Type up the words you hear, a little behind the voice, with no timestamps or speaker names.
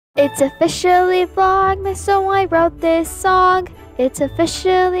It's officially Vlogmas, so I wrote this song. It's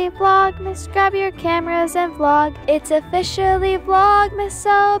officially Vlogmas, grab your cameras and vlog. It's officially Vlogmas,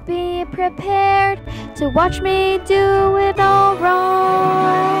 so be prepared to watch me do it all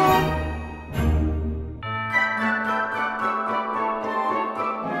wrong.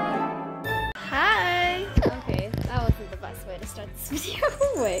 Hi! Okay, that wasn't the best way to start this video.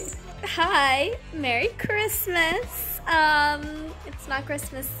 Wait. Hi, Merry Christmas. It's not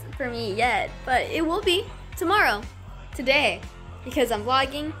Christmas for me yet, but it will be tomorrow, today, because I'm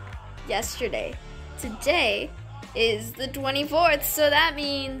vlogging yesterday. Today is the 24th, so that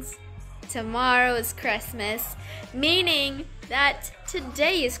means tomorrow is Christmas, meaning that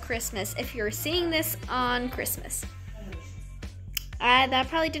today is Christmas if you're seeing this on Christmas. That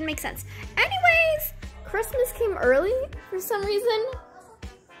probably didn't make sense. Anyways, Christmas came early for some reason.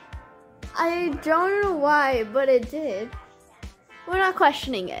 I don't know why, but it did. We're not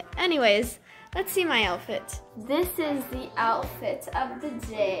questioning it. Anyways, let's see my outfit. This is the outfit of the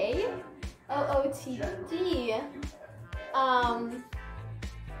day. OOTD.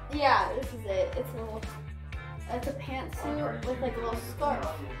 Yeah, this is it. It's a pantsuit with like a little scarf.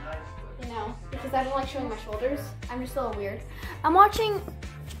 You know, because I don't like showing my shoulders. I'm just a little weird. I'm watching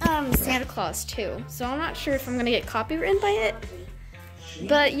Santa Claus too, so I'm not sure if I'm gonna get copywritten by it.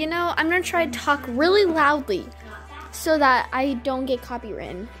 But you know, I'm gonna try to talk really loudly so that I don't get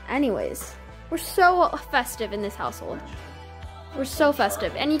copywritten. Anyways, we're so festive in this household. We're so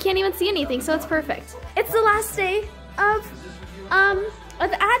festive, and you can't even see anything, so it's perfect. It's the last day of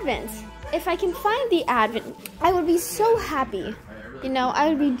Advent. If I can find the Advent, I would be so happy. You know, I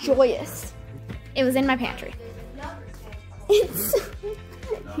would be joyous. It was in my pantry. It's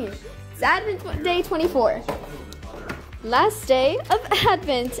Advent Day 24. Last day of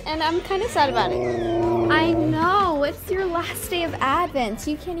Advent, and I'm kind of sad about it. I know, it's your last day of Advent.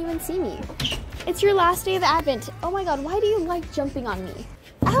 You can't even see me. It's your last day of Advent. Oh my god, why do you like jumping on me?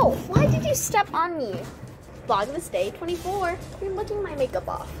 Ow, why did you step on me? Vlogmas Day 24. You're licking my makeup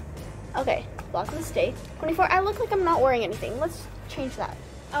off. Okay, Vlogmas Day 24. I look like I'm not wearing anything. Let's change that.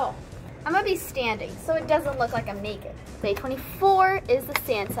 Oh, I'm gonna be standing, so it doesn't look like I'm naked. Day 24 is the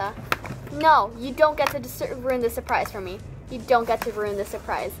Santa. No, you don't get to ruin the surprise for me. You don't get to ruin the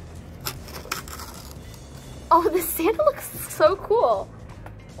surprise. Oh, the Santa looks so cool.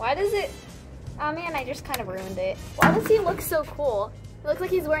 Why does it... Oh man, I just kind of ruined it. Why does he look so cool? It looks like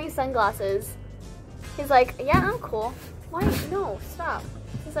he's wearing sunglasses. He's like, yeah, I'm cool. Why? No, stop.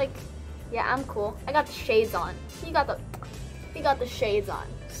 He's like, yeah, I'm cool. I got the shades on. He got the shades on.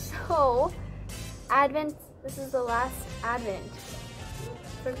 So, Advent, this is the last Advent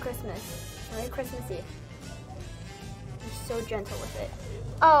for Christmas. Merry Christmas Eve. You're so gentle with it.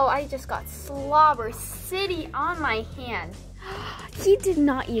 Oh, I just got Slobber City on my hand. He did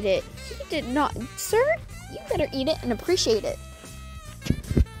not eat it. He did not. Sir, you better eat it and appreciate it.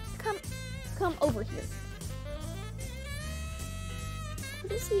 Come over here.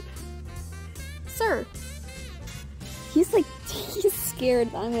 What is he? Sir. He's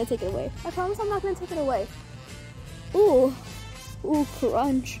scared that I'm gonna take it away. I promise I'm not gonna take it away. Ooh,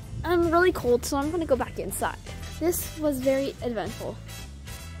 crunch. I'm really cold, so I'm gonna go back inside. This was very eventful.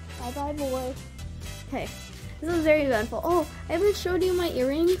 Bye-bye, boy. Okay, this was very eventful. Oh, I haven't showed you my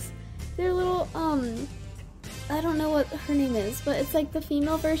earrings. They're little, I don't know what her name is, but it's like the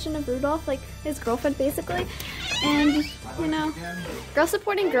female version of Rudolph, like his girlfriend basically. And, you know, girls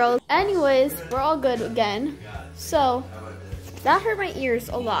supporting girls. Anyways, we're all good again. So, that hurt my ears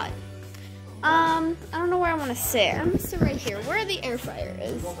a lot. I don't know where I want to sit. I'm gonna sit right here, where the air fryer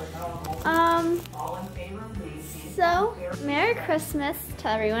is. So, Merry Christmas to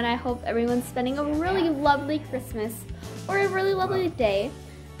everyone. I hope everyone's spending a really lovely Christmas or a really lovely day.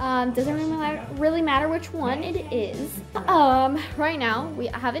 Doesn't really matter which one it is. Right now,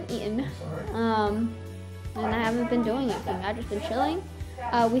 I haven't eaten, and I haven't been doing anything. I've just been chilling.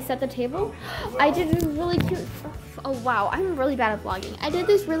 We set the table. I did a really cute, oh wow, I'm really bad at vlogging. I did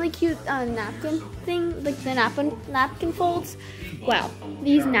this really cute napkin thing, like the napkin folds. Wow,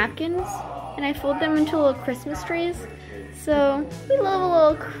 these napkins, and I fold them into little Christmas trees. So we love a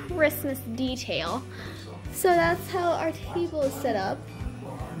little Christmas detail. So that's how our table is set up,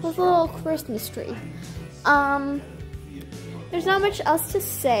 with a little Christmas tree. There's not much else to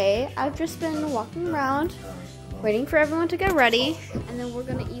say. I've just been walking around, waiting for everyone to get ready, and then we're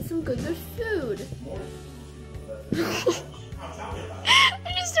gonna eat some good food.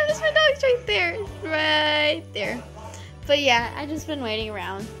 I just noticed my dog's right there. But yeah, I just been waiting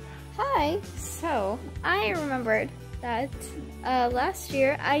around. Hi. So I remembered that last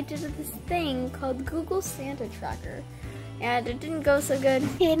year I did this thing called Google Santa Tracker. and it didn't go so good.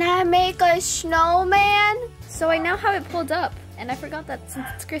 Can I make a snowman? So I now have it pulled up, and I forgot that since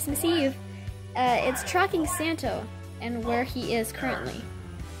it's Christmas Eve, it's tracking Santa and where he is currently.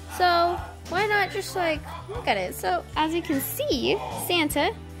 So why not just like look at it? So as you can see,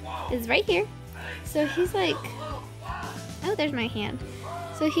 Santa is right here. So he's like, oh, there's my hand.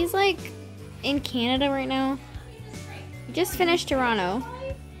 So he's like in Canada right now. He just finished Toronto,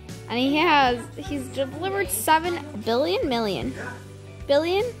 and he's delivered 7 billion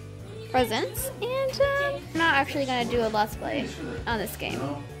presents, and I'm not actually gonna do a let's play on this game,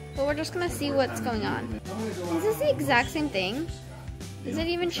 but we're just gonna see what's going on. Is this the exact same thing? Does it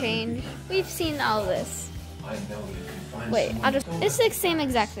even change? We've seen all of this. Wait, it's the same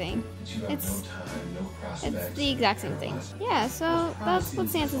exact thing. It's the exact same thing. Yeah, so that's what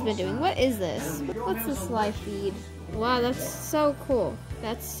Santa's been doing. What is this? What's this live feed? Wow, that's so cool.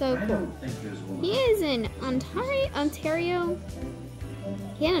 That's so cool. He is in Ontario,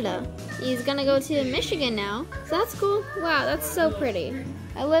 Canada. He's gonna go to Michigan now. So that's cool. Wow, that's so pretty.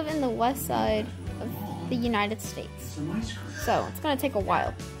 I live in the west side of the United States. So it's gonna take a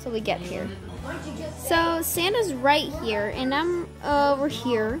while till we get here. So Santa's right here, and I'm over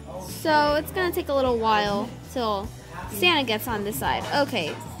here. So it's gonna take a little while till Santa gets on this side.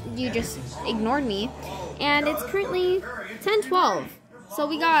 Okay, you just ignored me. And it's currently 10:12. So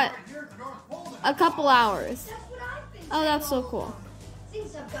we got a couple hours. Oh, that's so cool.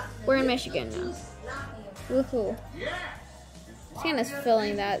 We're in Michigan now. Woohoo. Santa's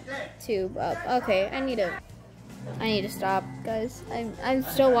filling that tube up. Okay, I need to stop, guys. I'm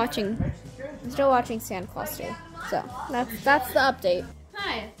still watching Santa Claus Day. So that's the update.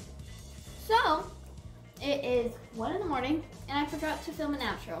 Hi. So it is 1 in the morning, and I forgot to film an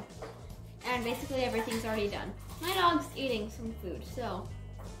outro. And basically everything's already done. My dog's eating some food, so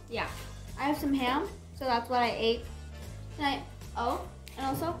yeah. I have some ham, so that's what I ate tonight. Oh, and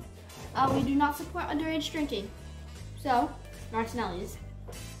also, we do not support underage drinking. So, Martinelli's,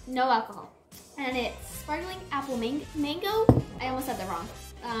 no alcohol. And it's sparkling apple mango. I almost said that wrong,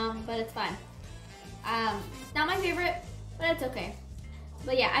 but it's fine. Not my favorite, but it's okay.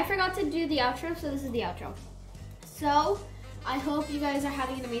 But yeah, I forgot to do the outro, so this is the outro. So, I hope you guys are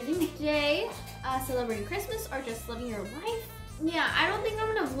having an amazing day, celebrating Christmas or just living your life. Yeah, I don't think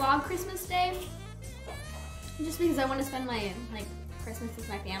I'm gonna vlog Christmas Day, just because I want to spend my Christmas with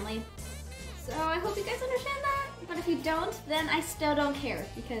my family. So I hope you guys understand that. But if you don't, then I still don't care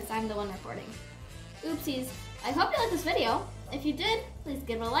because I'm the one recording. Oopsies. I hope you liked this video. If you did, please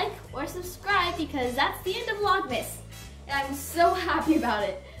give it a like or subscribe because that's the end of Vlogmas. And I'm so happy about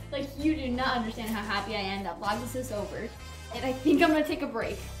it. Like, you do not understand how happy I am that Vlogmas is over. And I think I'm gonna take a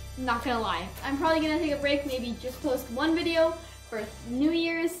break. I'm not gonna lie. I'm probably gonna take a break, maybe just post one video for New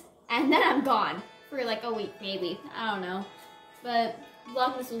Year's, and then I'm gone for like a week, maybe. I don't know. But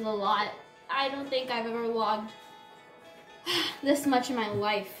Vlogmas was a lot. I don't think I've ever vlogged this much in my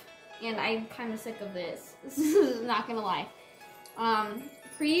life. And I'm kind of sick of this. Not gonna lie.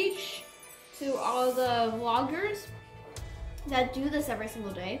 Preach to all the vloggers that do this every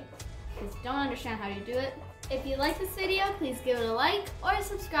single day. Because don't understand how you do it. If you like this video, please give it a like or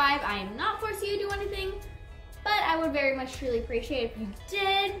subscribe. I am not forcing you to do anything, but I would very much truly appreciate it if you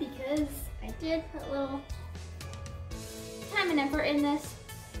did, because I did put a little time and effort in this.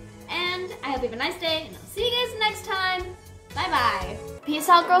 And I hope you have a nice day, and I'll see you guys next time. Bye-bye. Peace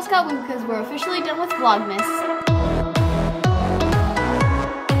out, Girl Scout, because we're officially done with Vlogmas.